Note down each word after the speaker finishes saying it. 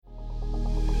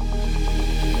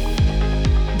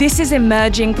This is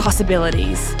Emerging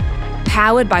Possibilities,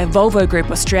 powered by Volvo Group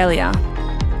Australia.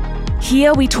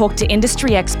 Here we talk to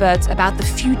industry experts about the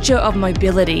future of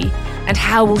mobility and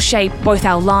how it will shape both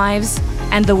our lives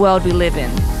and the world we live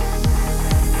in.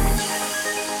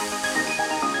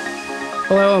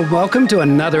 Hello and welcome to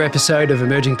another episode of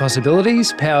Emerging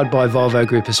Possibilities, powered by Volvo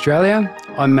Group Australia.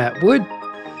 I'm Matt Wood.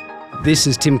 This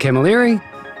is Tim Camilleri,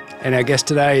 and our guest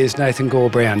today is Nathan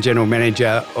Gore-Brown, General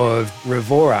Manager of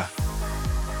Revora.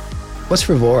 What's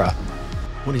Revora?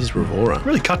 What is Revora?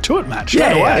 Really cut to it, Matt.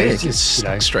 Straight away. Yeah, it's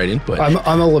straight into it.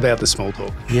 I'm all about the small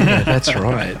talk. Yeah, that's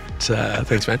right.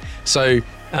 Thanks, man. So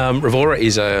Revora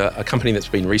is a company that's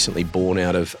been recently born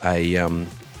out of a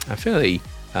fairly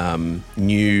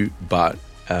new but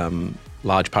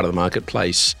large part of the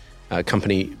marketplace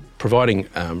company providing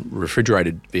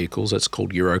refrigerated vehicles. It's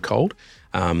called Eurocold.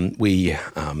 We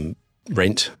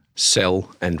rent, sell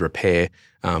and repair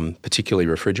particularly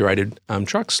refrigerated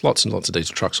trucks, lots and lots of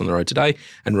diesel trucks on the road today.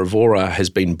 And Revora has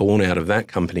been born out of that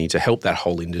company to help that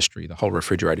whole industry, the whole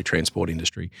refrigerated transport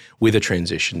industry, with a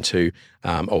transition to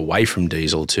away from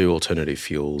diesel to alternative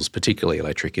fuels, particularly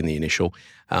electric in the initial,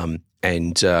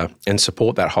 and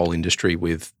support that whole industry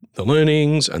with the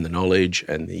learnings and the knowledge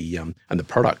and the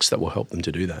products that will help them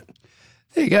to do that.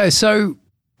 There you go. So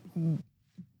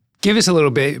give us a little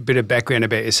bit of background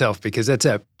about yourself, because that's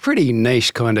a pretty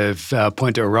niche kind of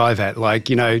point to arrive at. Like,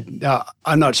 you know,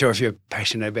 I'm not sure if you're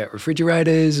passionate about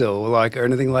refrigerators or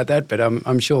anything like that, but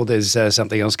I'm sure there's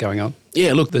something else going on.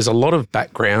 Yeah, look, there's a lot of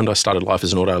background. I started life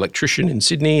as an auto electrician in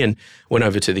Sydney and went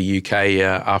over to the UK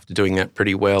after doing that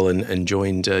pretty well and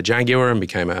joined Jaguar and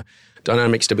became a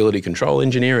dynamic stability control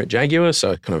engineer at Jaguar.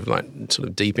 So kind of like sort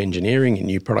of deep engineering in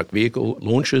new product vehicle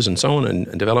launches and so on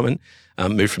and development.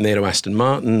 Moved from there to Aston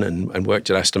Martin and worked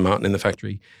at Aston Martin in the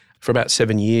factory for about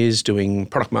 7 years doing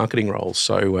product marketing roles.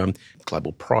 So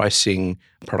global pricing,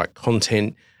 product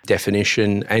content,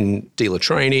 definition and dealer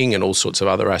training and all sorts of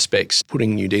other aspects,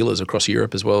 putting new dealers across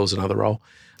Europe as well as another role.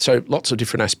 So lots of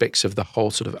different aspects of the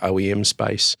whole sort of OEM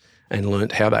space and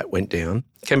learnt how that went down.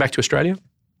 Came back to Australia.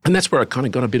 And that's where I kind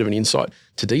of got a bit of an insight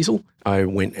to diesel. I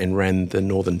went and ran the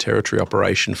Northern Territory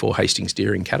operation for Hastings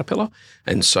Deering Caterpillar.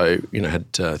 And so,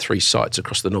 had 3 sites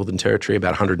across the Northern Territory,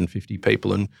 about 150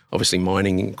 people and obviously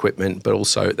mining equipment. But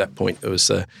also at that point, there was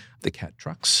the Cat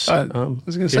trucks. I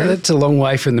was going to say, that's a long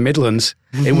way from the Midlands.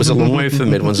 It was a long way from the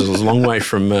Midlands. It was a long way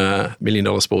from $1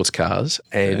 million sports cars.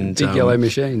 And big yellow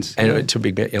machines. And to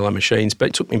big yellow machines. But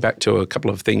it took me back to a couple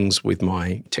of things with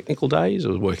my technical days. I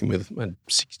was working with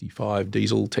 65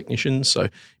 diesel technicians. So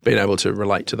being able to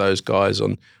relate to those guys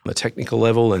on a technical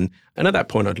level. And at that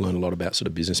point, I'd learned a lot about sort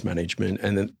of business management.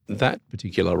 And then that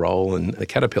particular role and the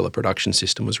Caterpillar production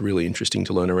system was really interesting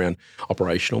to learn around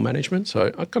operational management.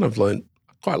 So I kind of learned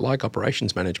quite like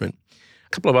operations management. A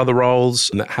couple of other roles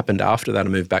that happened after that. I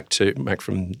moved back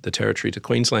from the Territory to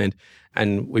Queensland,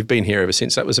 and we've been here ever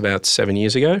since. That was about 7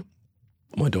 years ago.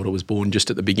 My daughter was born just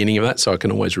at the beginning of that, so I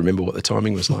can always remember what the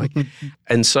timing was like.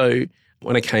 And so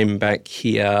when I came back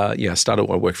here, I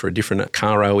worked for a different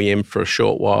car OEM for a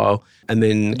short while, and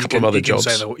then a couple of other jobs.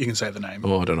 You can say the name.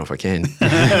 Oh, I don't know if I can.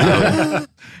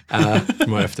 You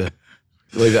might have to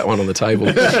leave that one on the table.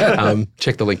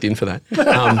 Check the LinkedIn for that.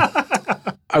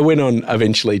 I went on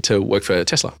eventually to work for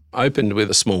Tesla. I opened with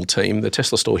a small team, the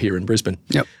Tesla store here in Brisbane.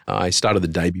 Yep. I started the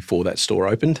day before that store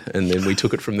opened, and then we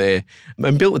took it from there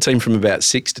and built the team from about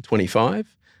 6 to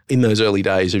 25 in those early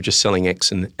days of just selling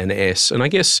X and S. And I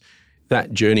guess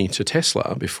that journey to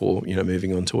Tesla before,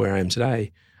 moving on to where I am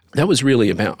today, that was really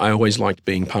about, I always liked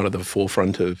being part of the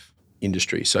forefront of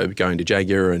industry. So going to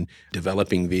Jaguar and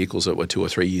developing vehicles that were 2 or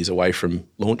 3 years away from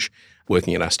launch,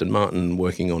 working at Aston Martin,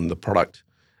 working on the product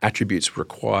attributes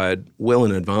required well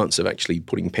in advance of actually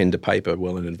putting pen to paper,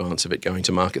 well in advance of it going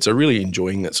to market. So really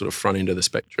enjoying that sort of front end of the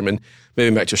spectrum. And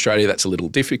moving back to Australia, that's a little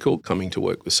difficult. Coming to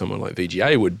work with someone like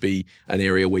VGA would be an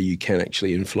area where you can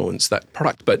actually influence that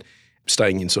product. But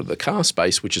staying in sort of the car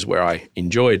space, which is where I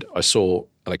enjoyed, I saw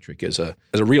electric as a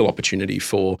real opportunity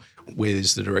for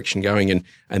where's the direction going.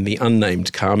 And the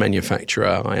unnamed car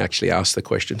manufacturer, I actually asked the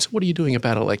question, so what are you doing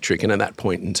about electric? And at that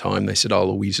point in time, they said,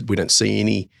 we don't see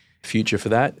any future for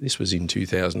that. This was in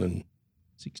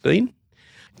 2016.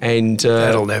 And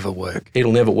that'll never work.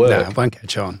 It'll never work. No, it won't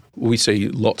catch on. We see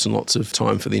lots and lots of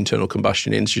time for the internal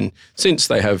combustion engine since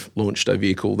they have launched a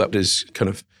vehicle that has kind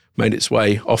of made its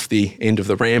way off the end of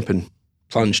the ramp and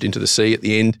plunged into the sea at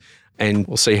the end. And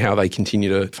we'll see how they continue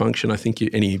to function. I think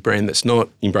any brand that's not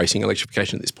embracing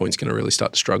electrification at this point is going to really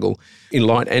start to struggle in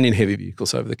light and in heavy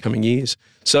vehicles over the coming years.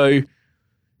 So,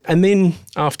 and then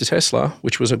after Tesla,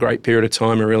 which was a great period of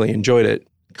time, I really enjoyed it,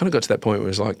 kind of got to that point where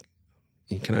it was like,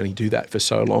 you can only do that for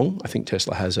so long. I think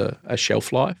Tesla has a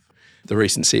shelf life. The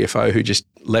recent CFO who just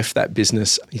left that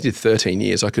business, he did 13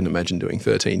 years. I couldn't imagine doing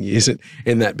 13 years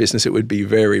in that business. It would be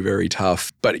very, very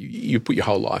tough, but you put your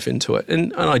whole life into it.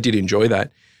 And I did enjoy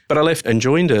that. But I left and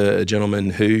joined a gentleman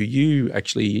who you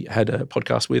actually had a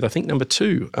podcast with, I think number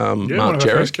 2, Mark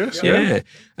Jarrett. Yeah.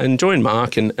 And joined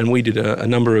Mark and we did a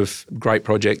number of great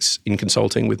projects in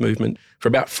consulting with Movement for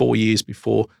about 4 years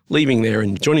before leaving there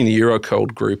and joining the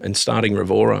Eurocold group and starting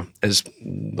Revora as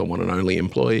the one and only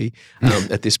employee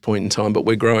at this point in time. But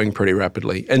we're growing pretty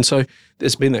rapidly. And so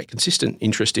there's been that consistent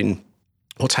interest in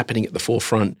what's happening at the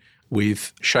forefront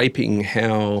with shaping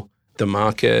how the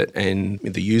market and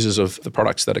the users of the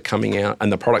products that are coming out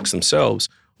and the products themselves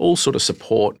all sort of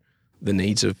support the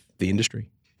needs of the industry.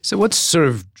 So what's sort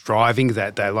of driving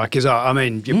that though? Like, I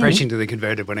mean, you're preaching to the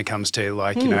converted when it comes to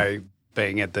like, you know,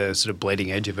 being at the sort of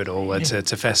bleeding edge of it all. It's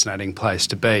a fascinating place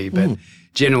to be, but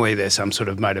generally there's some sort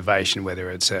of motivation, whether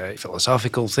it's a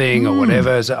philosophical thing or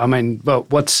whatever. So, I mean, well,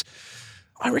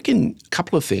 I reckon a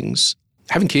couple of things.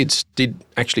 Having kids did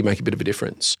actually make a bit of a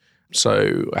difference.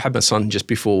 So I had my son just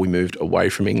before we moved away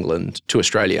from England to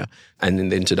Australia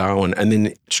and then to Darwin. And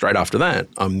then straight after that,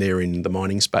 I'm there in the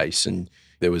mining space. And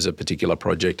there was a particular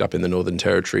project up in the Northern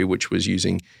Territory which was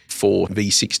using 4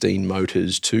 V16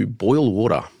 motors to boil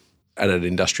water at an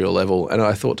industrial level. And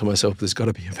I thought to myself, there's got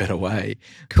to be a better way.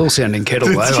 Cool sounding kettle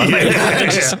though.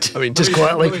 Just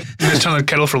quietly. Just turn the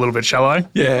kettle for a little bit, shall I?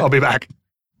 Yeah. I'll be back.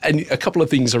 And a couple of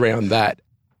things around that.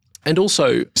 And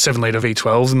also 7-litre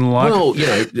V12s and the like. Well, you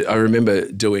know, I remember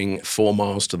doing 4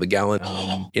 miles to the gallon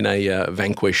in a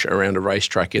Vanquish around a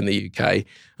racetrack in the UK.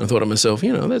 I thought to myself,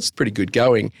 you know, that's pretty good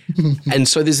going. And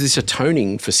so there's this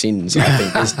atoning for sins, I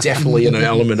think. There's definitely an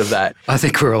element of that. I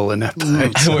think we're all in that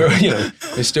place.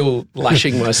 We're still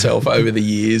lashing myself over the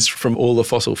years from all the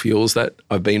fossil fuels that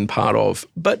I've been part of.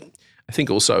 But I think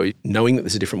also knowing that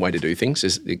there's a different way to do things,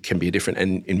 it can be a different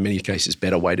and in many cases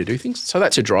better way to do things. So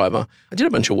that's a driver. I did a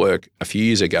bunch of work a few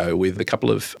years ago with a couple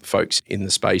of folks in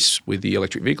the space with the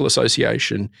Electric Vehicle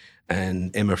Association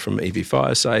and Emma from EV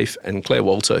FireSafe and Claire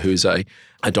Walter, who's a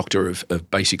doctor of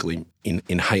basically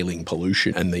inhaling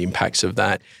pollution and the impacts of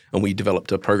that. And we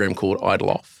developed a program called Idle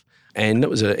Off. And that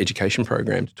was an education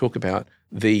program to talk about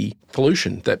the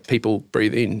pollution that people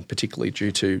breathe in, particularly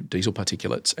due to diesel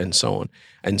particulates and so on.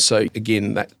 And so,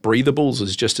 again, that breathables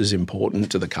is just as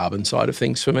important to the carbon side of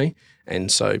things for me.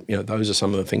 And so, you know, those are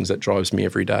some of the things that drives me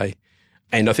every day.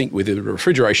 And I think with the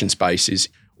refrigeration space is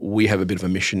we have a bit of a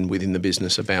mission within the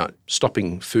business about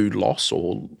stopping food loss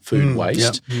or food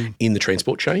waste in the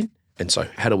transport chain. And so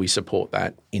how do we support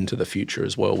that into the future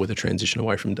as well with a transition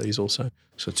away from diesel? So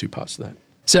 2 parts to that.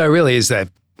 So it really is that.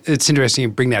 It's interesting you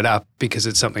bring that up because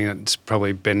it's something that's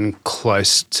probably been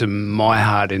close to my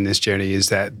heart in this journey is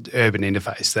that urban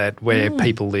interface, that where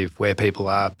people live, where people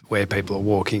are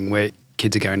walking, where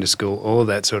kids are going to school, all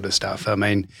that sort of stuff. I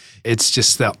mean, it's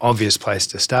just the obvious place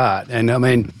to start. And I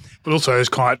mean... But also it's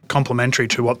quite complementary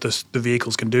to what the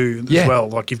vehicles can do as well.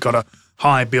 Like you've got a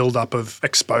high build-up of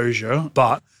exposure,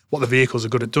 but what the vehicles are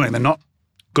good at doing, they're not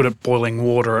good at boiling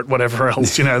water at whatever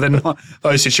else, you know, they're not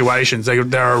those situations.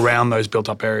 They're around those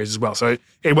built-up areas as well. So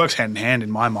it works hand in hand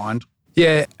in my mind.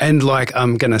 Yeah, and like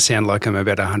I'm going to sound like I'm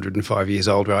about 105 years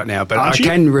old right now, but Aren't I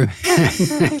can...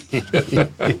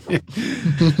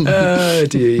 oh,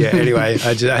 dear, yeah. Anyway,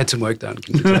 I had some work done.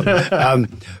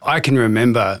 I can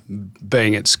remember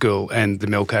being at school and the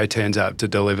Milko turns up to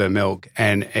deliver milk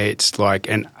and it's like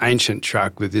an ancient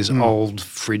truck with this old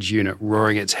fridge unit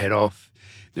roaring its head off.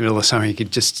 In the middle of summer, you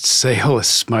could just see all the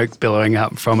smoke billowing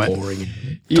up from it.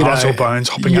 Dinosaur bones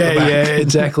hopping out the back. Yeah,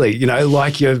 exactly. You know,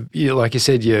 like you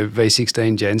said, your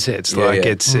V16 gensets.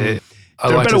 It's. There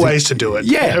are better ways to do it.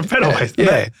 Yeah, there are better ways.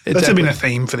 Yeah, that's been a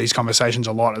theme for these conversations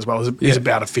a lot as well. Is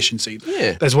about efficiency.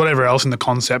 Yeah. There's whatever else in the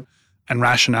concept and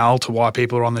rationale to why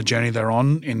people are on the journey they're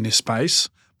on in this space,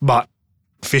 but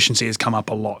efficiency has come up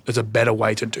a lot. There's a better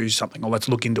way to do something, or let's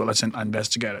look into it. Let's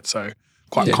investigate it. So.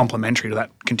 Quite complementary to that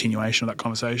continuation of that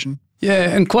conversation.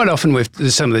 Yeah, and quite often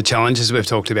with some of the challenges we've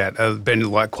talked about have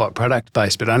been like quite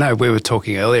product-based, but I know we were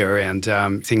talking earlier around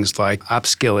things like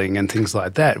upskilling and things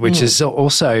like that, which is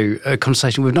also a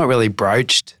conversation we've not really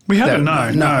broached. We haven't,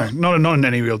 no, not in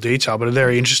any real detail, but a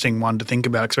very interesting one to think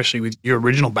about, especially with your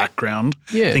original background,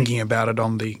 thinking about it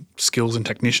on the skills and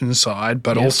technician side,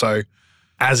 but also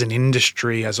as an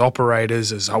industry, as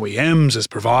operators, as OEMs, as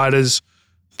providers,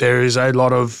 there is a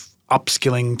lot of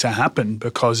upskilling to happen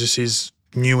because this is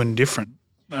new and different.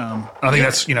 I think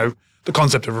that's, you know, the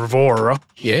concept of Revora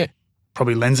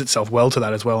probably lends itself well to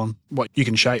that as well and what you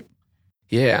can shape.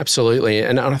 Yeah, absolutely.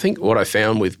 And I think what I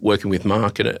found with working with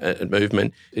Mark at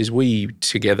Movement is we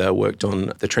together worked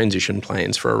on the transition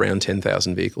plans for around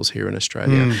 10,000 vehicles here in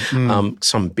Australia.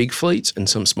 Some big fleets and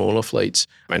some smaller fleets,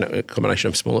 a combination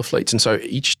of smaller fleets. And so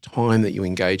each time that you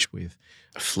engage with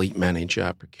a fleet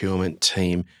manager, procurement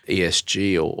team,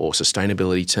 ESG or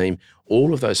sustainability team,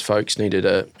 all of those folks needed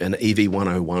an EV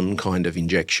 101 kind of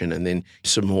injection, and then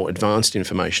some more advanced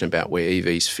information about where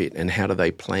EVs fit and how do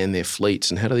they plan their fleets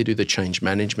and how do they do the change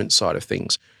management side of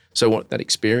things. So what that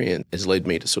experience has led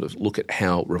me to sort of look at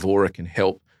how Revora can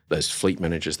help those fleet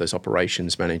managers, those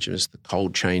operations managers, the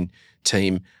cold chain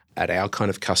team at our kind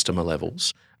of customer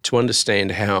levels to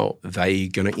understand how they're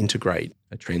going to integrate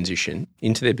a transition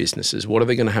into their businesses. What are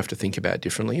they going to have to think about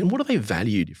differently, and what do they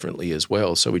value differently as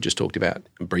well? So we just talked about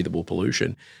breathable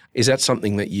pollution. Is that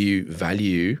something that you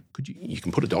value? You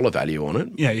can put a dollar value on it.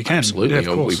 Yeah, you can. Absolutely.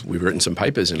 Yeah, of course. We've written some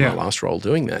papers in my last role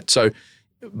doing that. So,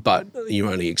 but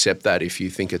you only accept that if you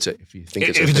think it's a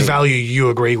value you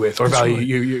agree with or That's value right.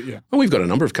 you. Well, we've got a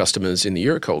number of customers in the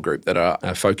Eurocol group that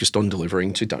are focused on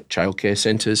delivering to childcare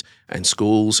centres and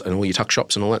schools and all your tuck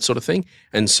shops and all that sort of thing.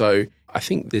 And so I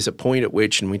think there's a point at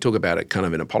which, and we talk about it kind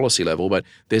of in a policy level, but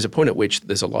there's a point at which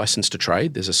there's a license to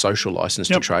trade, there's a social license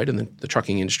to trade, and the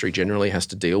trucking industry generally has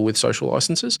to deal with social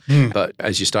licenses. But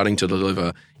as you're starting to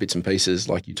deliver bits and pieces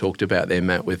like you talked about there,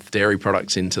 Matt, with dairy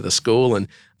products into the school and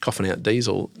coughing out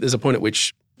diesel, there's a point at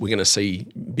which we're going to see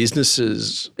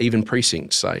businesses, even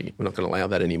precincts, say, we're not going to allow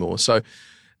that anymore. So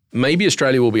maybe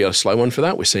Australia will be a slow one for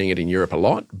that. We're seeing it in Europe a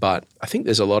lot, but I think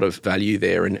there's a lot of value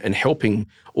there in helping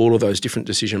all of those different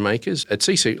decision makers at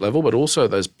C-suite level, but also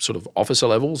those sort of officer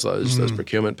levels, those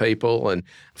procurement people and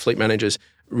fleet managers,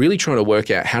 really trying to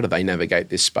work out how do they navigate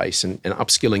this space and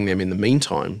upskilling them in the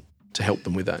meantime to help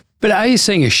them with that. But are you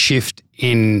seeing a shift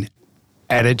in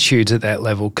attitudes at that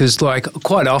level? Because like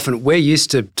quite often we're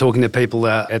used to talking to people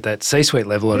at that C-suite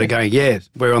level that are going, yeah,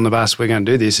 we're on the bus, we're going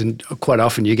to do this. And quite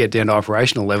often you get down to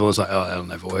operational level, it's like, oh, that'll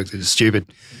never work, this is stupid.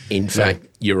 In fact,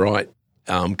 you're right.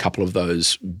 A couple of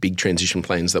those big transition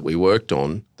plans that we worked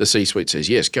on, the C-suite says,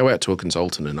 yes, go out to a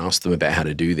consultant and ask them about how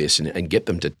to do this and get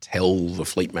them to tell the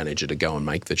fleet manager to go and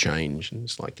make the change. And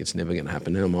it's like, it's never going to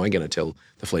happen. How am I going to tell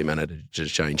the fleet manager to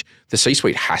change? The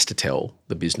C-suite has to tell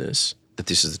the business that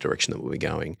this is the direction that we're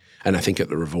going. And I think at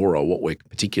the Revora, what we're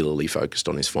particularly focused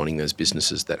on is finding those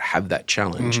businesses that have that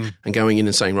challenge and going in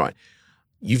and saying, right,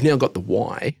 you've now got the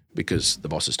why because the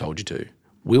boss has told you to.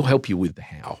 We'll help you with the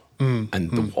how and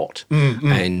the what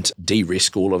and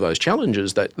de-risk all of those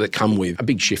challenges that come with a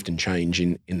big shift and change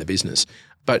in the business.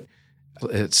 But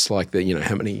it's like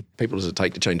how many people does it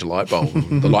take to change a light bulb?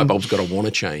 The light bulb's got to want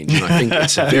to change. And I think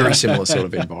it's a very similar sort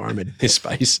of environment in this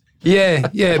space. Yeah.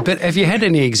 But have you had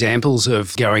any examples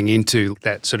of going into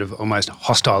that sort of almost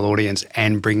hostile audience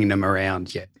and bringing them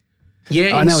around yet?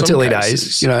 Yeah, I know it's early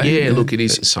days. Yeah, look, it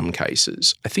is in some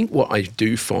cases. I think what I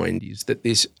do find is that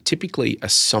there's typically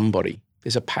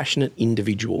there's a passionate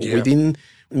individual within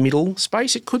middle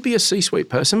space. It could be a C-suite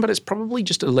person, but it's probably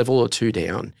just a level or two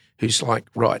down who's like,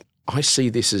 right, I see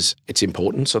this as it's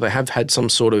important. So they have had some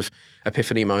sort of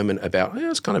epiphany moment about,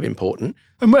 it's kind of important.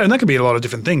 And that could be a lot of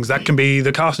different things. That can be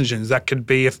the carcinogens. That could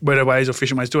be better ways or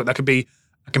efficient ways to do it. That could be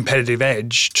a competitive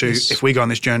edge to if we go on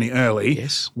this journey early,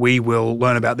 we will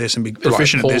learn about this and be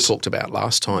proficient Paul at this. Talked about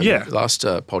last time, last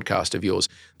podcast of yours,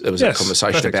 there was a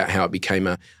conversation about how it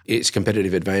became its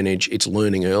competitive advantage, it's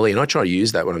learning early. And I try to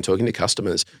use that when I'm talking to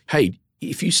customers. Hey,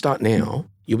 if you start now,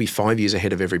 you'll be 5 years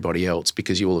ahead of everybody else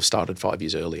because you will have started 5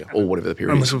 years earlier or whatever the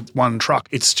period is. With one truck,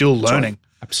 it's still learning.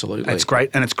 Right. Absolutely. And it's great,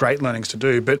 and it's great learnings to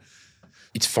do, but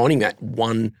it's finding that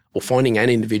one or finding an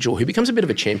individual who becomes a bit of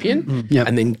a champion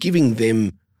and then giving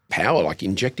them power, like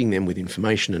injecting them with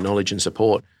information and knowledge and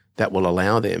support that will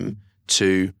allow them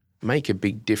to make a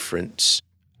big difference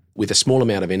with a small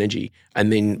amount of energy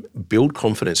and then build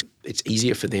confidence. It's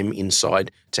easier for them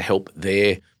inside to help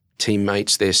their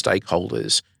teammates, their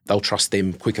stakeholders. They'll trust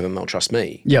them quicker than they'll trust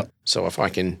me. Yep. So if I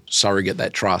can surrogate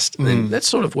that trust, then that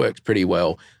sort of works pretty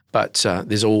well. But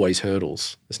there's always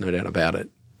hurdles. There's no doubt about it.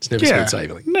 It's never smooth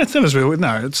sailing. No, it's never smooth.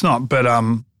 No, it's not. But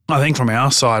I think from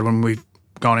our side, when we've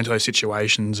gone into those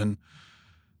situations and,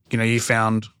 you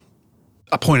found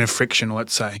a point of friction,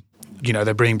 let's say,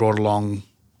 they're being brought along,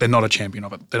 they're not a champion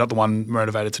of it. They're not the one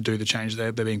motivated to do the change.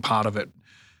 They're being part of it.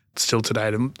 Still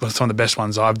today, some of the best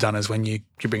ones I've done is when you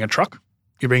bring a truck,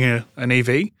 you bring an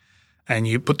EV and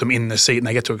you put them in the seat and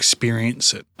they get to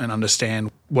experience it and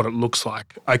understand what it looks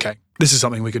like. Okay, this is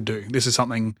something we could do. This is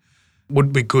something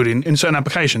would be good in certain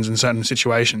applications, in certain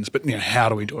situations, but how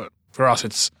do we do it? For us,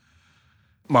 it's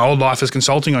my old life as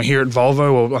consulting or here at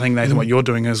Volvo, or I think, Nathan, what you're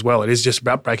doing as well. It is just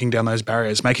about breaking down those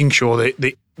barriers, making sure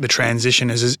that the transition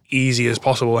is as easy as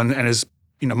possible and as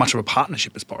much of a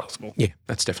partnership as possible. Yeah,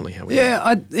 that's definitely how we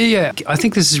I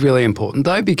think this is really important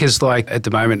though, because like at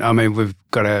the moment, I mean, we've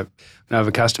got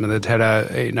another customer that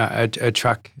had a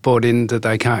truck brought in that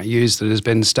they can't use that has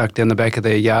been stuck down the back of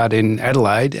their yard in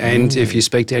Adelaide. And if you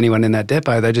speak to anyone in that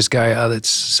depot, they just go, oh, that's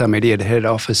some idiot head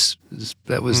office.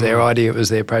 That was their idea. It was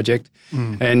their project.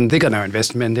 And they've got no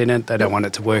investment in it. They don't want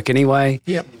it to work anyway.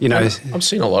 Yeah. I've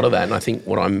seen a lot of that. And I think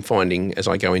what I'm finding as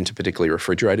I go into particularly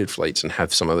refrigerated fleets and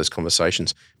have some of those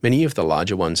conversations, many of the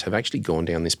larger ones have actually gone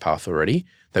down this path already.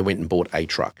 They went and bought a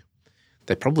truck.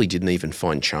 They probably didn't even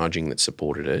find charging that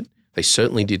supported it. They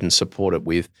certainly didn't support it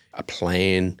with a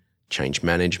plan, change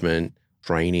management,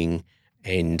 training,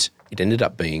 and it ended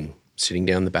up being sitting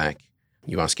down the back.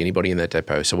 You ask anybody in that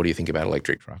depot, so what do you think about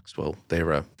electric trucks? Well,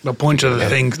 they'll point to the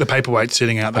thing, the paperweight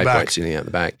sitting out the back. Sitting out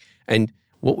the back. And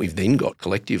what we've then got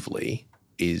collectively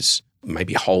is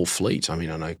maybe whole fleets. I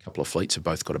mean, I know a couple of fleets have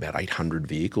both got about 800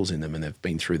 vehicles in them and they've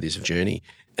been through this journey.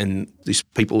 And these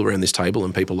people around this table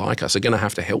and people like us are going to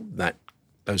have to help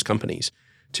those companies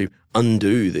to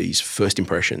undo these first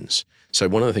impressions. So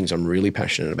one of the things I'm really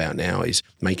passionate about now is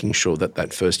making sure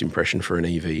that first impression for an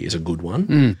EV is a good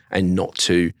one and not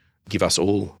to give us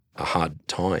all a hard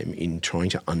time in trying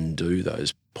to undo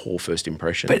those poor first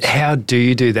impressions. But how do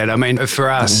you do that? I mean, for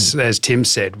us, as Tim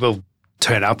said, we'll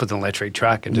turn up with an electric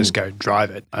truck and just go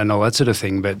drive it and all that sort of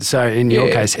thing. But so in your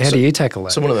case, how do you tackle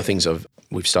that? So one of the things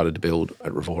we've started to build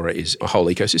at Revora is a whole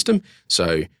ecosystem.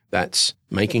 So that's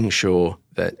making sure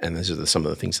that, and these are some of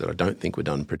the things that I don't think were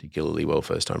done particularly well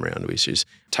first time around, which is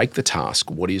take the task,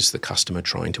 what is the customer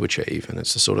trying to achieve? And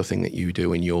it's the sort of thing that you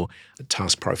do in your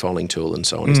task profiling tool and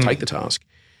so on, is take the task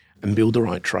and build the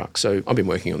right truck. So I've been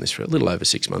working on this for a little over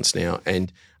 6 months now,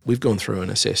 and we've gone through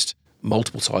and assessed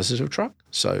multiple sizes of truck.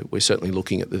 So we're certainly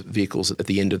looking at the vehicles at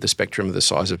the end of the spectrum of the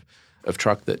size of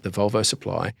truck that the Volvo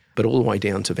supply, but all the way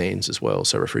down to vans as well,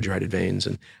 so refrigerated vans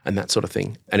and that sort of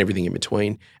thing and everything in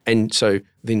between. And so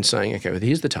then saying, okay, well,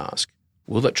 here's the task.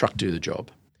 Will that truck do the job?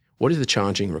 What is the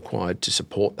charging required to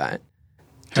support that?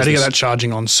 How do you get that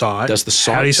charging on site?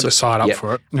 How do you set the site up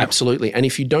for it? Yep. Absolutely. And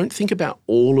if you don't think about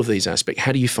all of these aspects,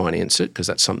 how do you finance it? Because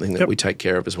that's something that we take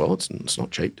care of as well. It's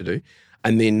not cheap to do.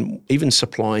 And then even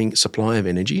supply of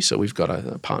energy. So we've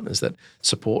got partners that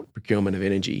support procurement of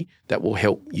energy that will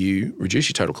help you reduce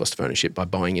your total cost of ownership by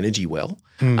buying energy well.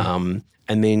 And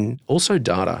then also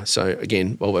data. So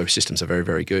again, Volvo systems are very,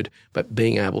 very good, but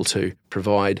being able to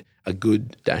provide a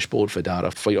good dashboard for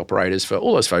data, fleet operators, for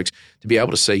all those folks to be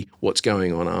able to see what's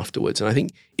going on afterwards. And I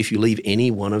think if you leave any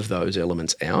one of those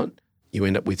elements out, you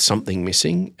end up with something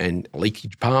missing and a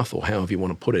leakage path, or however you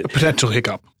want to put it. A potential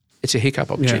hiccup. It's a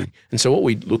hiccup opportunity. Yeah. And so what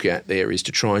we look at there is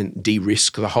to try and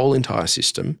de-risk the whole entire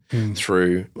system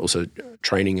through also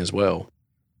training as well,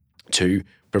 to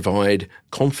provide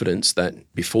confidence that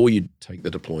before you take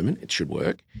the deployment, it should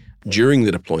work. During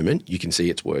the deployment, you can see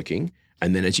it's working.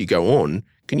 And then as you go on,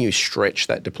 can you stretch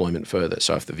that deployment further?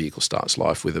 So if the vehicle starts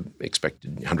life with an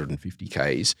expected 150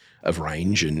 Ks of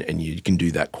range and you can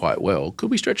do that quite well, could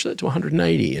we stretch that to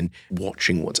 180 and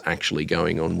watching what's actually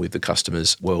going on with the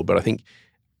customer's world? But I think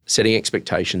setting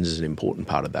expectations is an important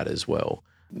part of that as well.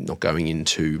 Not going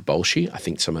into bullshit. I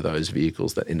think some of those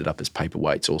vehicles that ended up as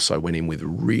paperweights also went in with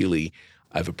really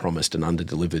overpromised and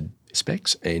underdelivered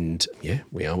specs. And yeah,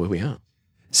 we are where we are.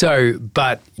 So,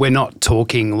 but we're not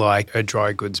talking like a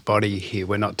dry goods body here.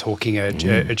 We're not talking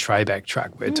a tray-back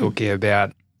truck. We're talking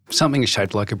about something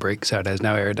shaped like a brick, so it has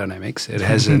no aerodynamics. It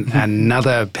has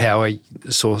another power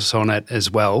source on it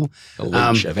as well. A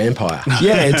leech, a vampire.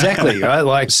 Yeah, exactly, right?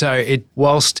 Like, so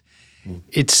whilst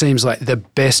it seems like the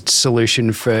best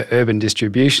solution for urban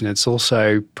distribution, it's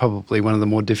also probably one of the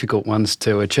more difficult ones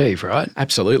to achieve, right?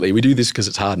 Absolutely. We do this because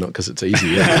it's hard, not because it's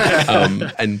easy.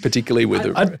 And particularly with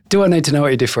do I need to know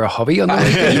what you do for a hobby on the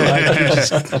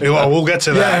weekend? Well, we'll get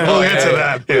to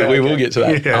that. We will get to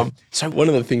that. Yeah. So one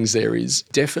of the things there is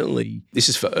definitely, this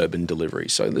is for urban delivery.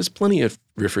 So there's plenty of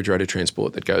refrigerated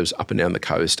transport that goes up and down the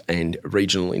coast and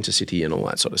regional intercity and all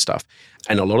that sort of stuff.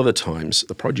 And a lot of the times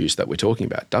the produce that we're talking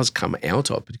about does come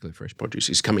out of, particularly fresh produce,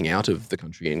 is coming out of the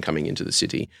country and coming into the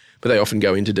city. But they often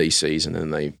go into DCs and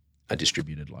then they are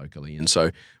distributed locally. And so,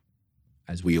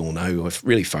 as we all know, we're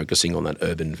really focusing on that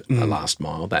urban last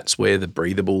mile. That's where the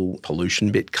breathable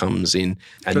pollution bit comes in.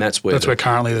 And that's where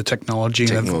currently the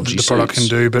technology and the product can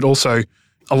do. But also,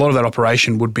 a lot of that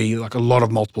operation would be like a lot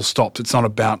of multiple stops. It's not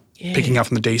about picking up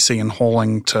from the DC and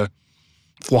hauling to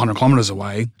 400 kilometres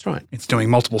away. That's right. It's doing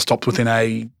multiple stops within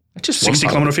a Just 60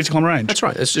 kilometre, 50 kilometre range. That's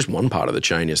right. That's just one part of the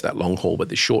chain is that long haul, but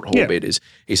the short haul bit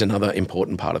is another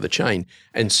important part of the chain.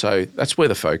 And so that's where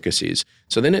the focus is.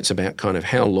 So then it's about kind of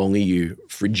how long are you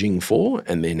fridging for,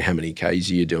 and then how many Ks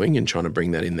are you doing, and trying to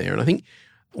bring that in there. And I think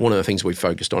one of the things we've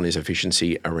focused on is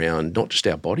efficiency around not just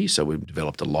our body. So we've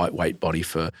developed a lightweight body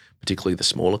for particularly the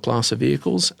smaller class of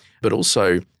vehicles, but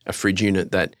also a fridge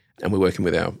unit that, and we're working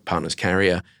with our partners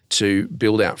Carrier to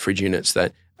build out fridge units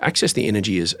that access the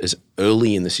energy as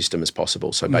early in the system as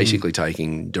possible. So basically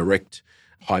taking direct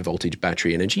high voltage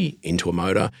battery energy into a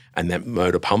motor and that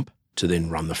motor pump to then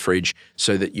run the fridge,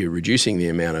 so that you're reducing the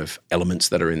amount of elements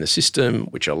that are in the system,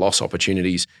 which are loss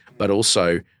opportunities, but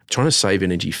also trying to save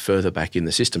energy further back in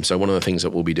the system. So one of the things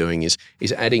that we'll be doing is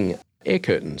adding air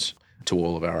curtains to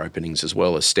all of our openings as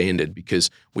well as standard,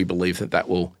 because we believe that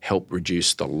will help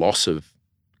reduce the loss of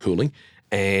cooling.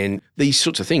 And these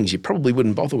sorts of things you probably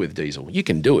wouldn't bother with diesel. You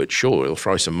can do it, sure, it'll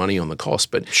throw some money on the cost,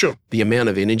 but the amount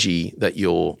of energy that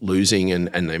you're losing and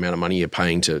the amount of money you're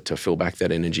paying to fill back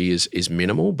that energy is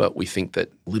minimal. But we think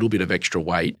that a little bit of extra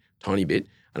weight, tiny bit,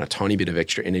 and a tiny bit of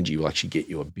extra energy will actually get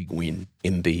you a big win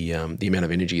in the amount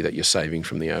of energy that you're saving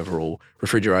from the overall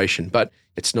refrigeration. But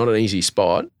it's not an easy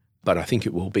spot, but I think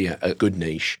it will be a good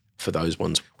niche for those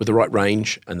ones with the right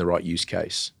range and the right use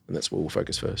case. And that's where we'll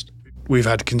focus first. We've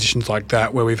had conditions like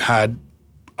that where we've had,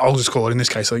 I'll just call it in this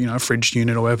case, a fridge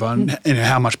unit or whatever, and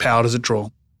how much power does it draw?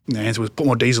 And the answer was put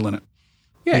more diesel in it.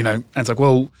 Yeah. And it's like,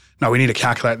 well, no, we need to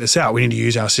calculate this out. We need to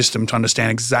use our system to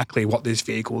understand exactly what this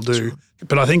vehicle will do. Right.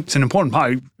 But I think it's an important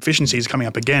part. Efficiency is coming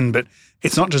up again, but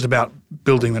it's not just about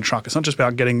building the truck. It's not just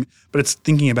about but it's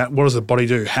thinking about what does the body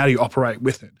do? How do you operate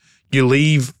with it? You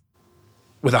leave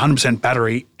with 100%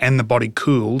 battery and the body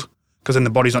cooled, because then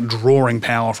the body's not drawing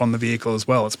power from the vehicle as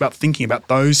well. It's about thinking about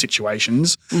those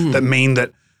situations that mean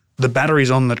that the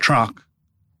batteries on the truck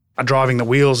are driving the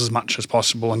wheels as much as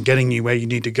possible and getting you where you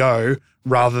need to go,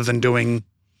 rather than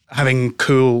having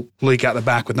cool leak out the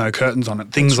back with no curtains on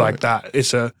it, things like that.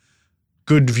 It's a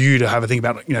good view to have a think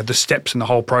about, the steps in the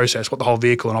whole process, what the whole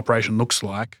vehicle and operation looks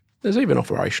like. There's even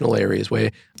operational areas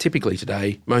where typically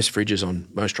today most fridges on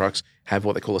most trucks have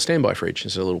what they call a standby fridge.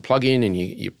 It's a little plug-in and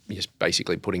you're just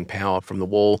basically putting power from the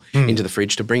wall into the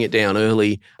fridge to bring it down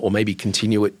early, or maybe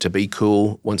continue it to be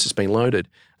cool once it's been loaded.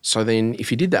 So then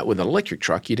if you did that with an electric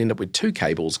truck, you'd end up with 2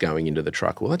 cables going into the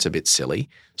truck. Well, that's a bit silly.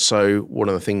 So one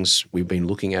of the things we've been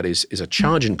looking at is a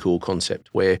charge and cool concept,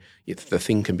 where if the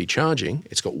thing can be charging,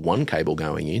 it's got 1 cable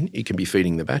going in, it can be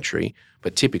feeding the battery,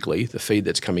 but typically the feed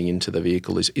that's coming into the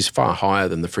vehicle is far higher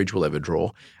than the fridge will ever draw.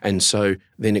 And so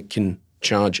then it can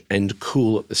charge and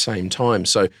cool at the same time.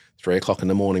 So 3 o'clock in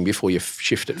the morning before your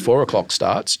shift at 4 o'clock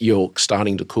starts, you're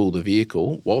starting to cool the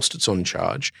veel whilst it's on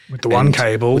charge. With the one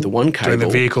cable. Doing the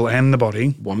vehicle and the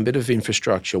body. One bit of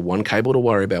infrastructure, 1 cable to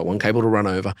worry about, 1 cable to run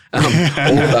over, all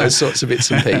of those sorts of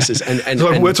bits and pieces.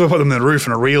 So we put them on the roof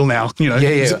and a reel now, Yeah.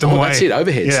 That's it,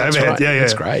 overheads. Yeah, that's overhead. Right. Yeah.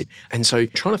 That's great. And so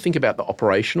trying to think about the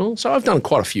operational. So I've done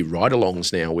quite a few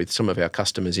ride-alongs now with some of our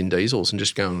customers in diesels and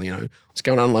just going, let's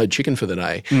go and unload chicken for the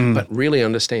day. But really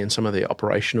understand some of the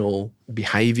operational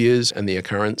behaviours and the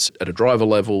occurrence at a driver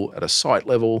level, at a site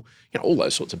level, all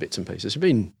those sorts of bits and pieces have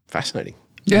been fascinating.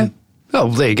 Yeah. Oh,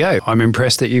 there you go. I'm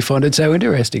impressed that you find it so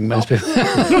interesting, most people.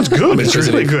 No, it's good. It's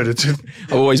really good.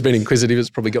 I've always been inquisitive. It's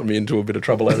probably got me into a bit of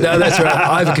trouble over there. No, that's right.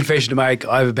 I have a confession to make.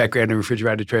 I have a background in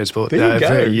refrigerated transport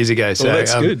years ago. So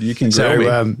that's good. You can grill me.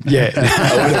 I wouldn't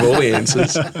have all the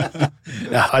answers.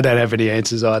 No, I don't have any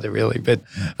answers either, really. But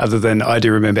other than I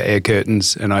do remember air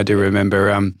curtains, and I do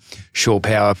remember shore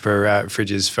power for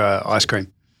fridges for ice cream.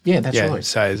 Yeah, that's right.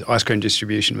 So ice cream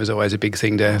distribution was always a big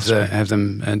thing to have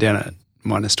them down at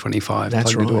minus 25.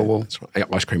 That's right. Into a wall. That's right.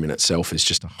 Ice cream in itself is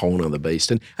just a whole other beast.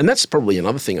 And that's probably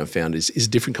another thing I've found is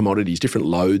different commodities, different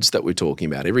loads that we're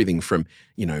talking about. Everything from,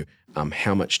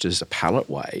 how much does a pallet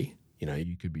weigh?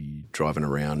 You could be driving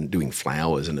around doing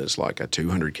flowers and it's like a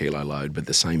 200 kilo load, but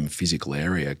the same physical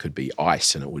area could be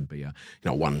ice and it would be a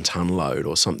 1 ton load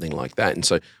or something like that. And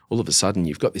so all of a sudden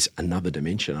you've got this another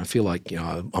dimension. I feel like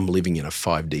I'm living in a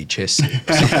 5D chess set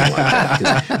or something like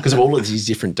that because of all of these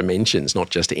different dimensions, not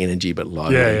just energy but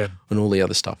load and all the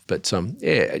other stuff. But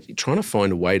trying to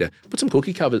find a way to put some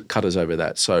cookie cutters over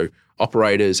that so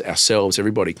operators, ourselves,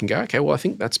 everybody can go, okay, well I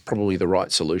think that's probably the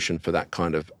right solution for that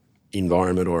kind of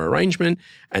environment or arrangement,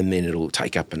 and then it'll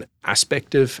take up an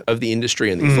aspect of the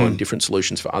industry and then find different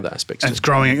solutions for other aspects. And it's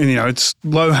growing, it's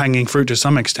low-hanging fruit to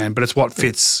some extent, but it's what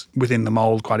fits within the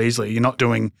mould quite easily. You're not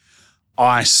doing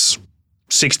ice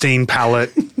 16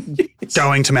 pallet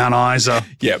going to Mount Isa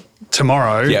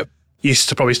tomorrow. Yep. You used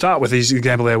to probably start with this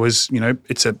example there was,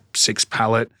 it's a 6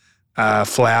 pallet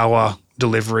flour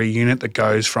delivery unit that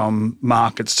goes from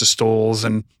markets to stores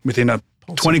and within a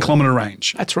 20-kilometre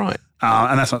range. That's right.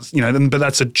 And that's not, but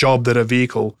that's a job that a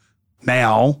vehicle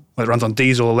now, whether it runs on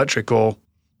diesel, electric, or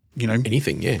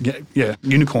anything, yeah,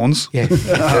 unicorns,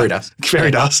 fairy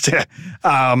dust,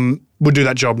 would do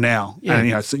that job now. Yeah.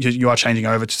 And so you are changing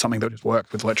over to something that just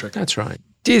works with electric. That's right.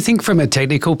 Do you think from a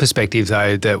technical perspective,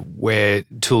 though, that we're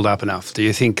tooled up enough? Do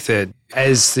you think that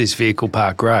as this vehicle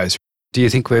park grows, do you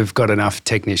think we've got enough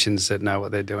technicians that know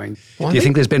what they're doing? Do you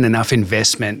think there's been enough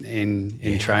investment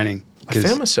in training? I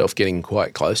found myself getting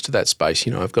quite close to that space.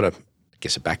 I've got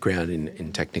a background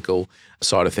in technical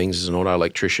side of things as an auto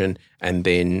electrician, and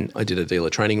then I did a dealer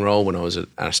training role when I was at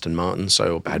Aston Martin,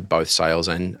 so I had both sales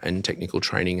and technical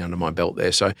training under my belt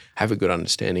there, so I have a good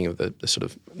understanding of the sort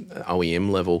of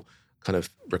OEM level kind of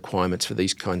requirements for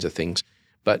these kinds of things.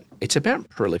 But it's about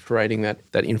proliferating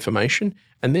that information,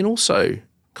 and then also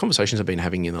conversations I've been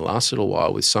having in the last little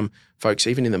while with some folks,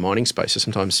 even in the mining space. So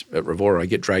sometimes at Revora, I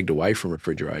get dragged away from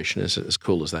refrigeration, as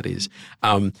cool as that is.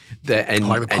 I like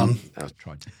the pun. I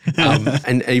tried to.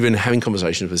 And even having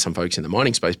conversations with some folks in the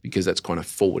mining space, because that's kind of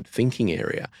forward-thinking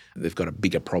area. They've got a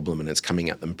bigger problem and it's coming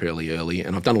at them fairly early.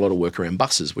 And I've done a lot of work around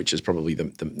buses, which is probably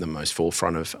the most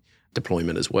forefront of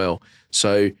deployment as well.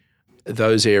 So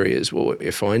those areas, what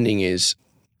we're finding is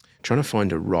trying to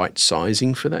find a right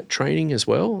sizing for that training as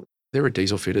well. There are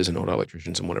diesel fitters and auto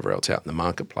electricians and whatever else out in the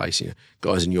marketplace.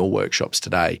 Guys in your workshops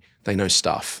today, they know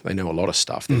stuff. They know a lot of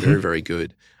stuff. They're very, very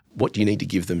good. What do you need to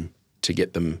give them to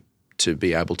get them to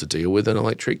be able to deal with an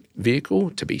electric vehicle,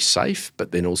 to be safe,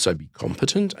 but then also be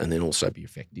competent and then also be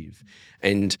effective?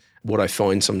 And what I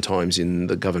find sometimes in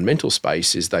the governmental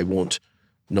space is they want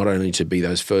not only to be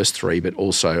those first three, but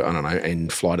also,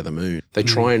 and fly to the moon. They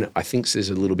try and, I think there's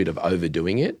a little bit of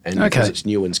overdoing it. And because it's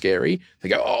new and scary, they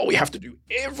go, we have to do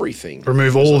everything.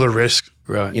 Remove all the risk.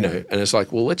 Right. And it's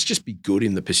like, well, let's just be good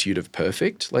in the pursuit of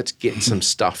perfect. Let's get some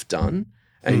stuff done.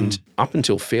 And up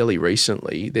until fairly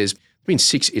recently, there's been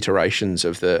 6 iterations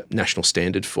of the national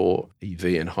standard for EV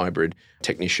and hybrid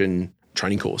technician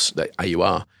training course, the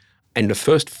AUR. And the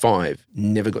first 5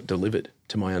 never got delivered,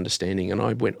 to my understanding. And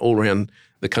I went all around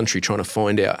the country trying to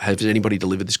find out, has anybody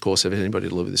delivered this course? Has anybody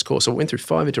delivered this course? So I went through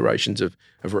 5 iterations of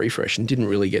refresh and didn't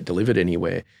really get delivered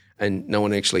anywhere. And no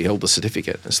one actually held the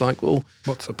certificate. It's like, well,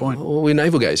 what's the point? Well, we're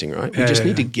navel gazing, right? We just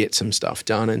need to get some stuff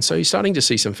done. And so you're starting to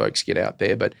see some folks get out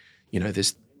there, but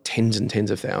there's tens and tens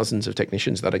of thousands of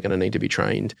technicians that are going to need to be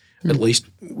trained, at least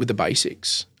with the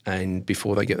basics, and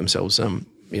before they get themselves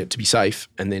to be safe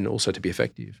and then also to be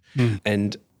effective.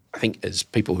 And I think as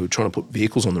people who are trying to put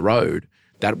vehicles on the road,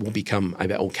 that will become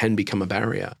or can become a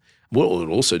barrier. What it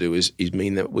will also do is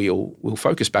mean that we'll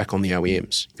focus back on the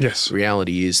OEMs. Yes. The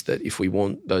reality is that if we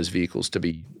want those vehicles to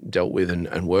be dealt with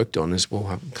and worked on,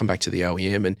 we'll come back to the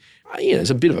OEM. And there's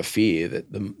a bit of a fear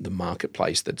that the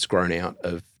marketplace that's grown out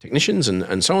of technicians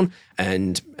and so on,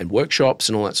 and workshops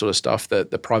and all that sort of stuff,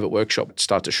 that the private workshop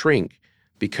start to shrink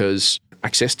because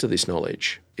access to this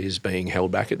knowledge is being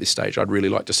held back at this stage. I'd really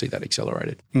like to see that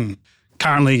accelerated.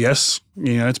 Currently, yes,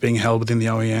 it's being held within the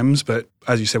OEMs, but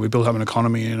as you said, we built up an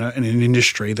economy in an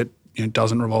industry that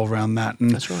doesn't revolve around that.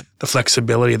 And that's right. The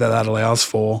flexibility that allows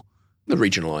for the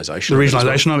regionalisation. The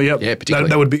regionalisation of it, yeah,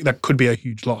 particularly. That could be a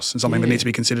huge loss and something that needs to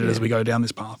be considered as we go down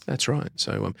this path. That's right.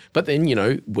 So, but then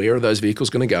where are those vehicles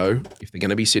going to go? If they're going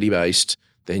to be city based,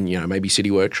 then maybe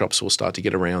city workshops will start to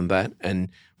get around that and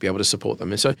be able to support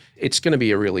them. And so it's going to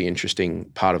be a really interesting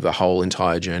part of the whole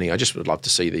entire journey. I just would love to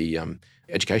see the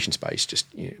education space just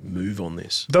move on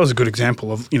this. That was a good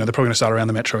example of, they're probably going to start around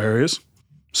the metro areas.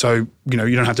 So,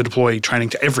 you don't have to deploy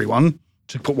training to everyone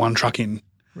to put one truck in.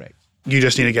 Right. You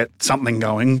just need to get something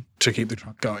going to keep the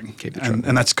truck going.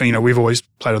 And that's, we've always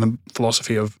played on the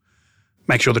philosophy of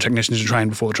make sure the technicians are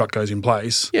trained before the truck goes in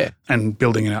place. Yeah. And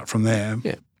building it out from there.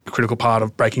 Yeah. A critical part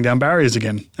of breaking down barriers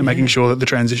again and making sure that the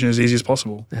transition is as easy as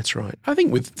possible. That's right. I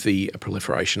think with the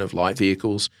proliferation of light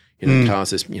vehicles, cars,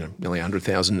 there's nearly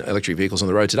 100,000 electric vehicles on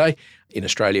the road today in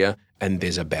Australia, and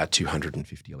there's about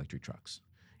 250 electric trucks,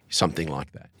 something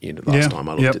like that. Last time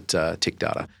I looked at TIC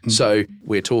data. So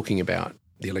we're talking about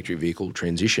the electric vehicle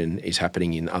transition is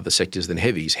happening in other sectors than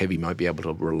heavies. Heavy might be able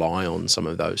to rely on some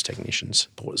of those technicians'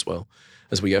 support as well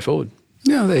as we go forward.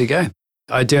 Yeah, there you go.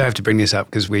 I do have to bring this up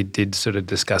because we did sort of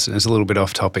discuss it. It's a little bit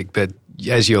off topic, but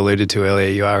as you alluded to earlier,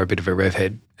 you are a bit of a rev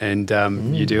head and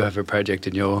you do have a project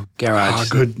in your garage.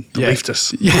 Good. The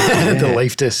Leaftus. Yeah, the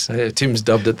Leaftus. Tim's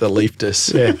dubbed it the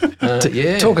Leaftus.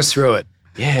 Yeah. Talk us through it.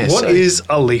 Yeah. What is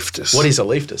a Leaftus? What is a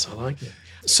Leaftus? I like it.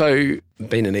 So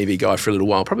been an EV guy for a little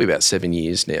while, probably about 7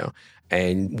 years now.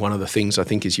 And one of the things I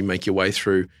think as you make your way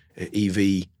through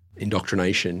EV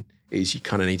indoctrination is you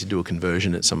kind of need to do a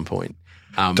conversion at some point.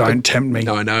 Don't tempt me.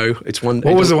 No, I know. It's one.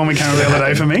 What was the one we came up the other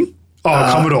day for me?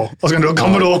 Commodore. I was going to do a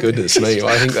Commodore. Oh, goodness me.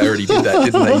 I think they already did that,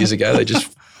 didn't they, years ago? They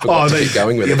just forgot to keep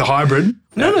going with it. The hybrid?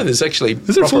 No, there's actually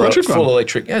Is it full electric one? Full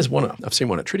electric. Yeah, there's one. I've seen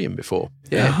one at Tritium before.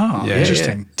 Yeah.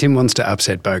 Interesting. Tim wants to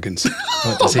upset Bogans.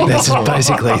 That's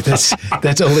basically,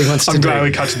 that's all he wants to do. I'm glad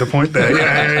we cut to the point there.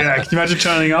 Yeah. Can you imagine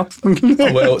turning up?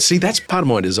 Well, see, that's part of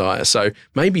my desire. So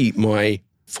maybe my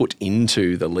foot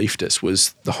into the Leaftus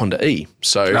was the Honda E.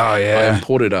 So I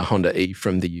imported a Honda E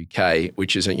from the UK,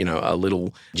 which is a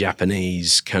little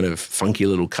Japanese kind of funky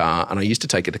little car, and I used to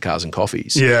take it to Cars and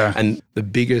Coffees. Yeah. And the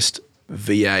biggest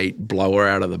V8 blower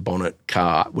out of the bonnet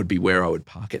car would be where I would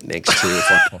park it next to if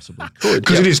I possibly could.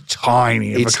 Because it is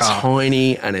tiny of a car. It's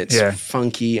tiny and it's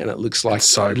funky and it looks like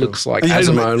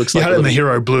Asimo. You had it in the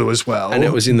Hero Blue as well. And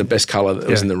it was in the best colour that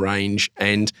was in the range.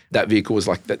 And that vehicle was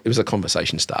like that. It was a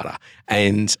conversation starter.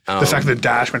 And the fact that the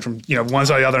dash went from one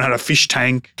side to the other and had a fish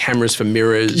tank, cameras for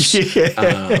mirrors.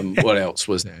 What else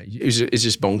was there? It's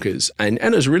just bonkers. And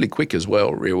it was really quick as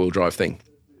well, rear wheel drive thing.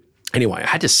 Anyway, I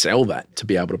had to sell that to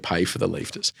be able to pay for the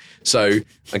Leaftus. So,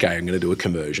 okay, I'm going to do a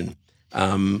conversion.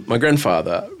 My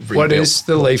grandfather rebuilt. What is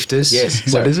the Leaftus?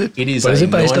 Yes. What is it? It is a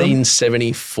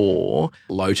 1974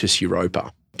 Lotus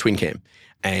Europa twin cam.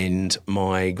 And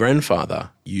my grandfather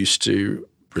used to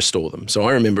restore them. So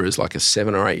I remember as like a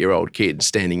 7 or 8 year old kid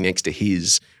standing next to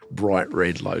his bright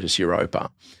red Lotus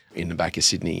Europa in the back of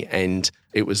Sydney. And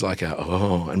it was like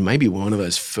and maybe one of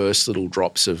those first little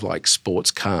drops of like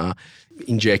sports car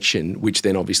injection, which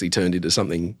then obviously turned into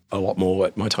something a lot more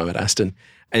at my time at Aston.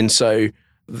 And so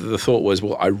the thought was,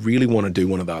 well, I really want to do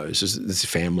one of those. There's a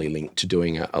family link to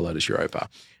doing a Lotus Europa,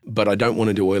 but I don't want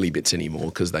to do oily bits anymore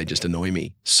because they just annoy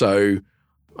me. So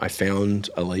I found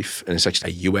a Leaf, and it's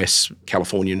actually a US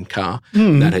Californian car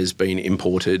that has been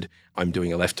imported. I'm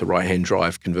doing a left to right-hand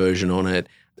drive conversion on it.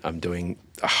 I'm doing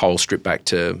a whole strip back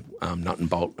to nut and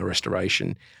bolt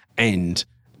restoration and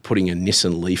putting a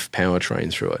Nissan Leaf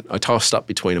powertrain through it. I tossed up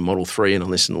between a Model 3 and a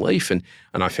Nissan Leaf, and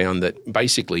I found that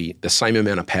basically the same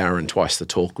amount of power and twice the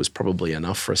torque was probably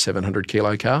enough for a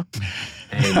 700-kilo car.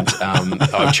 And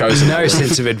I've chosen no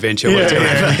sense of adventure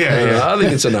whatsoever. I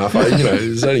think it's enough.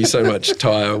 There's only so much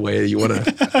tyre where you want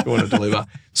to deliver.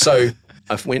 So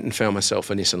I went and found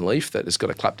myself a Nissan Leaf that has got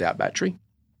a clapped-out battery.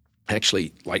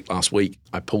 Actually, late last week,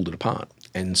 I pulled it apart.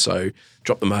 And so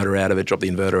dropped the motor out of it, dropped the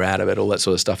inverter out of it, all that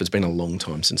sort of stuff. It's been a long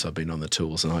time since I've been on the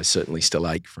tools, and I certainly still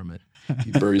ache from it. A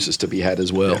few bruises to be had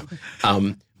as well.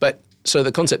 But so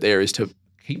the concept there is to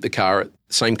keep the car at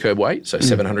the same curb weight, so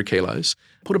 700 kilos,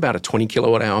 put about a 20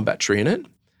 kilowatt hour battery in it.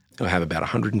 It'll have about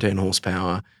 110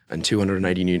 horsepower and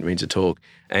 280 newton meters of torque.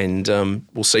 And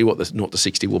we'll see what the 0 to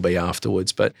 60 will be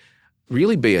afterwards. But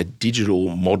really be a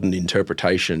digital modern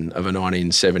interpretation of a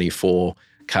 1974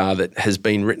 car that has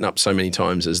been written up so many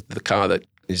times as the car that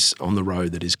is on the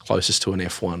road that is closest to an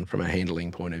F1 from a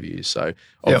handling point of view. So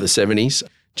of the 70s,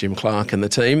 Jim Clark and the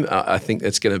team, I think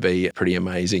that's going to be pretty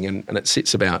amazing. And it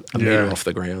sits about a metre off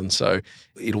the ground. So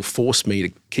it'll force me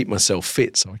to keep myself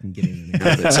fit so I can get in and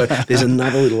out of it. So there's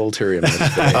another little ulterior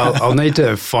motive there. I'll need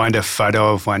to find a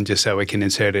photo of one just so we can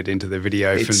insert it into the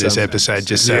video from this episode,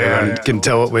 just so everyone can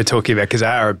tell what we're talking about, because they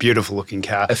are a beautiful looking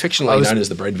car. Affectionately known as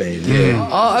the bread van.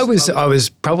 I was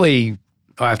probably,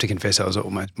 I have to confess, I was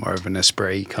almost more of an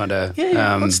Esprit kind of.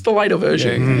 What's the later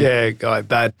version? Guy.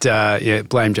 But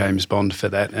blame James Bond for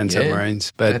that and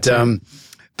submarines. But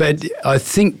I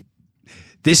think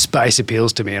this space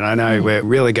appeals to me, and I know we're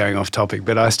really going off topic,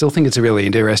 but I still think it's a really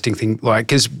interesting thing. Like,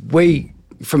 because we,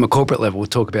 from a corporate level, we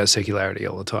talk about circularity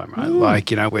all the time, right? Like,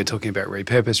 we're talking about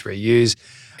repurpose, reuse.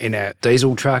 In our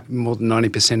diesel truck, more than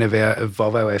 90% of our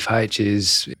Volvo FH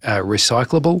is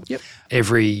recyclable. Yep.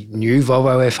 Every new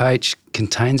Volvo FH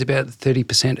contains about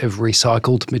 30% of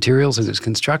recycled materials in its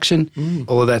construction,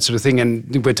 all of that sort of thing.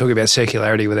 And we're talking about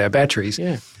circularity with our batteries.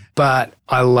 Yeah. But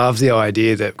I love the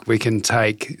idea that we can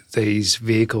take these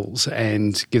vehicles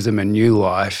and give them a new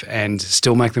life and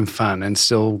still make them fun and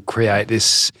still create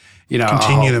this,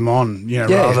 continue them on,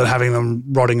 rather than having them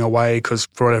rotting away because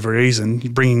for whatever reason,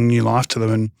 bringing new life to them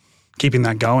and keeping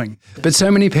that going. But so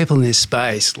many people in this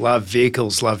space love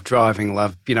vehicles, love driving,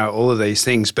 love, all of these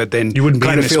things, but then you wouldn't be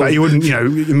in this space. You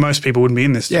wouldn't, most people wouldn't be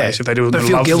in this space if they do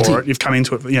love guilty for it. You've come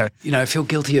into it, feel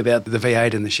guilty about the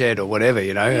V8 in the shed or whatever,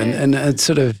 and it's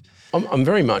sort of. I'm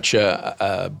very much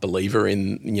a believer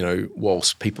in,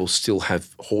 whilst people still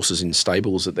have horses in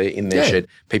stables that they're in their shed,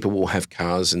 people will have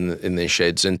cars in their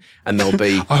sheds and they'll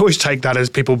be... I always take that as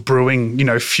people brewing,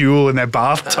 fuel in their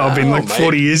bathtub in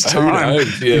 40 years' time.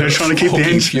 Trying trying to keep the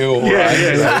Hawking engine fuel,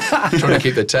 right? Trying to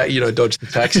keep the dodge the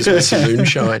taxes with some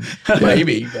moonshine,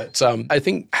 maybe. But I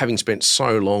think having spent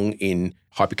so long in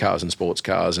hypercars and sports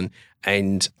cars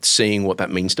and seeing what that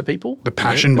means to people. The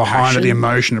passion behind it, the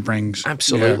emotion it brings.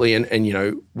 Absolutely. Yeah.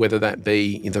 And whether that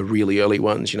be the really early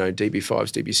ones,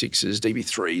 DB5s, DB6s,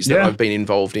 DB3s that I've been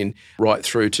involved in, right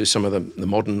through to some of the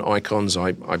modern icons.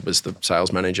 I was the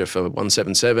sales manager for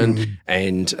 177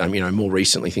 and, more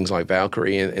recently things like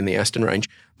Valkyrie and the Aston range.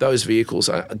 Those vehicles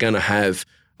are going to have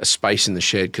a space in the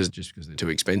shed because they're too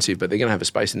expensive, but they're going to have a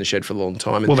space in the shed for a long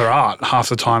time. Well, they're art half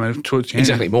the time.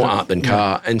 Exactly, more art than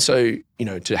car. And so,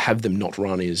 to have them not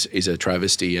run is a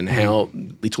travesty, and how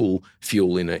little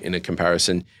fuel in a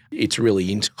comparison. It's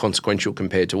really inconsequential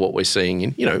compared to what we're seeing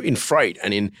in freight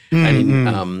and in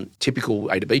typical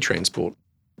A to B transport.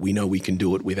 We know we can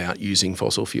do it without using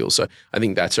fossil fuels. So I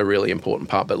think that's a really important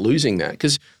part. But losing that,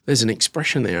 because there's an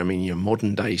expression there,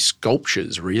 modern day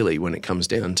sculptures really when it comes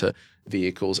down to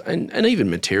vehicles and even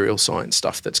material science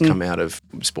stuff that's come out of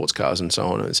sports cars and so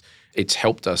on. It's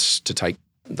helped us to take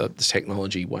the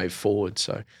technology wave forward.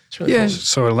 So it's really positive.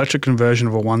 So electric conversion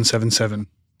of a 177.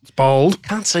 It's bold.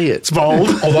 Can't see it. It's bold.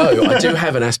 Although I do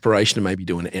have an aspiration to maybe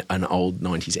do an old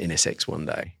 90s NSX one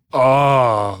day.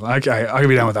 Oh, okay. I could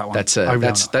be done with that one.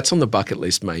 That's on the bucket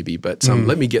list maybe, but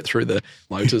let me get through the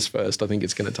Lotus first. I think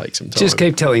it's going to take some time. Just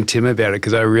keep telling Tim about it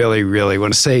because I really, really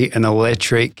want to see an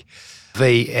electric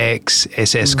VX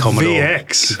SS Commodore.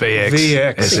 VX.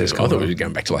 SS Commodore. I thought we were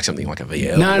going back to something like a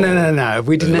VL. No.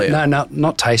 We didn't. No,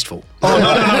 not tasteful.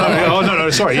 No.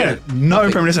 Sorry. Yeah. No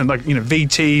premonition. Like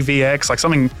VT, VX, like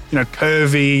something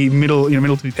curvy, middle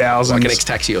 2000s. Like an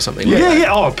X-Taxi or something. Yeah.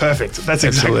 Oh, perfect. That's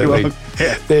exactly what.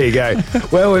 Yeah. There you go.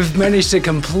 Well, we've managed to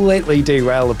completely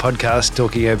derail the podcast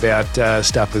talking about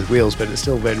stuff with wheels, but it's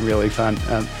still been really fun.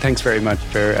 Thanks very much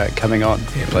for coming on.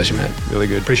 Yeah, pleasure, man. Really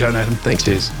good. Appreciate it, Nathan. Thanks,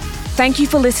 cheers. Thank you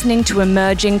for listening to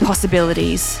Emerging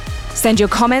Possibilities. Send your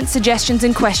comments, suggestions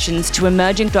and questions to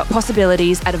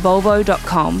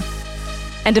emerging.possibilities@volvo.com.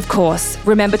 And of course,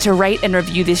 remember to rate and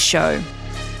review this show.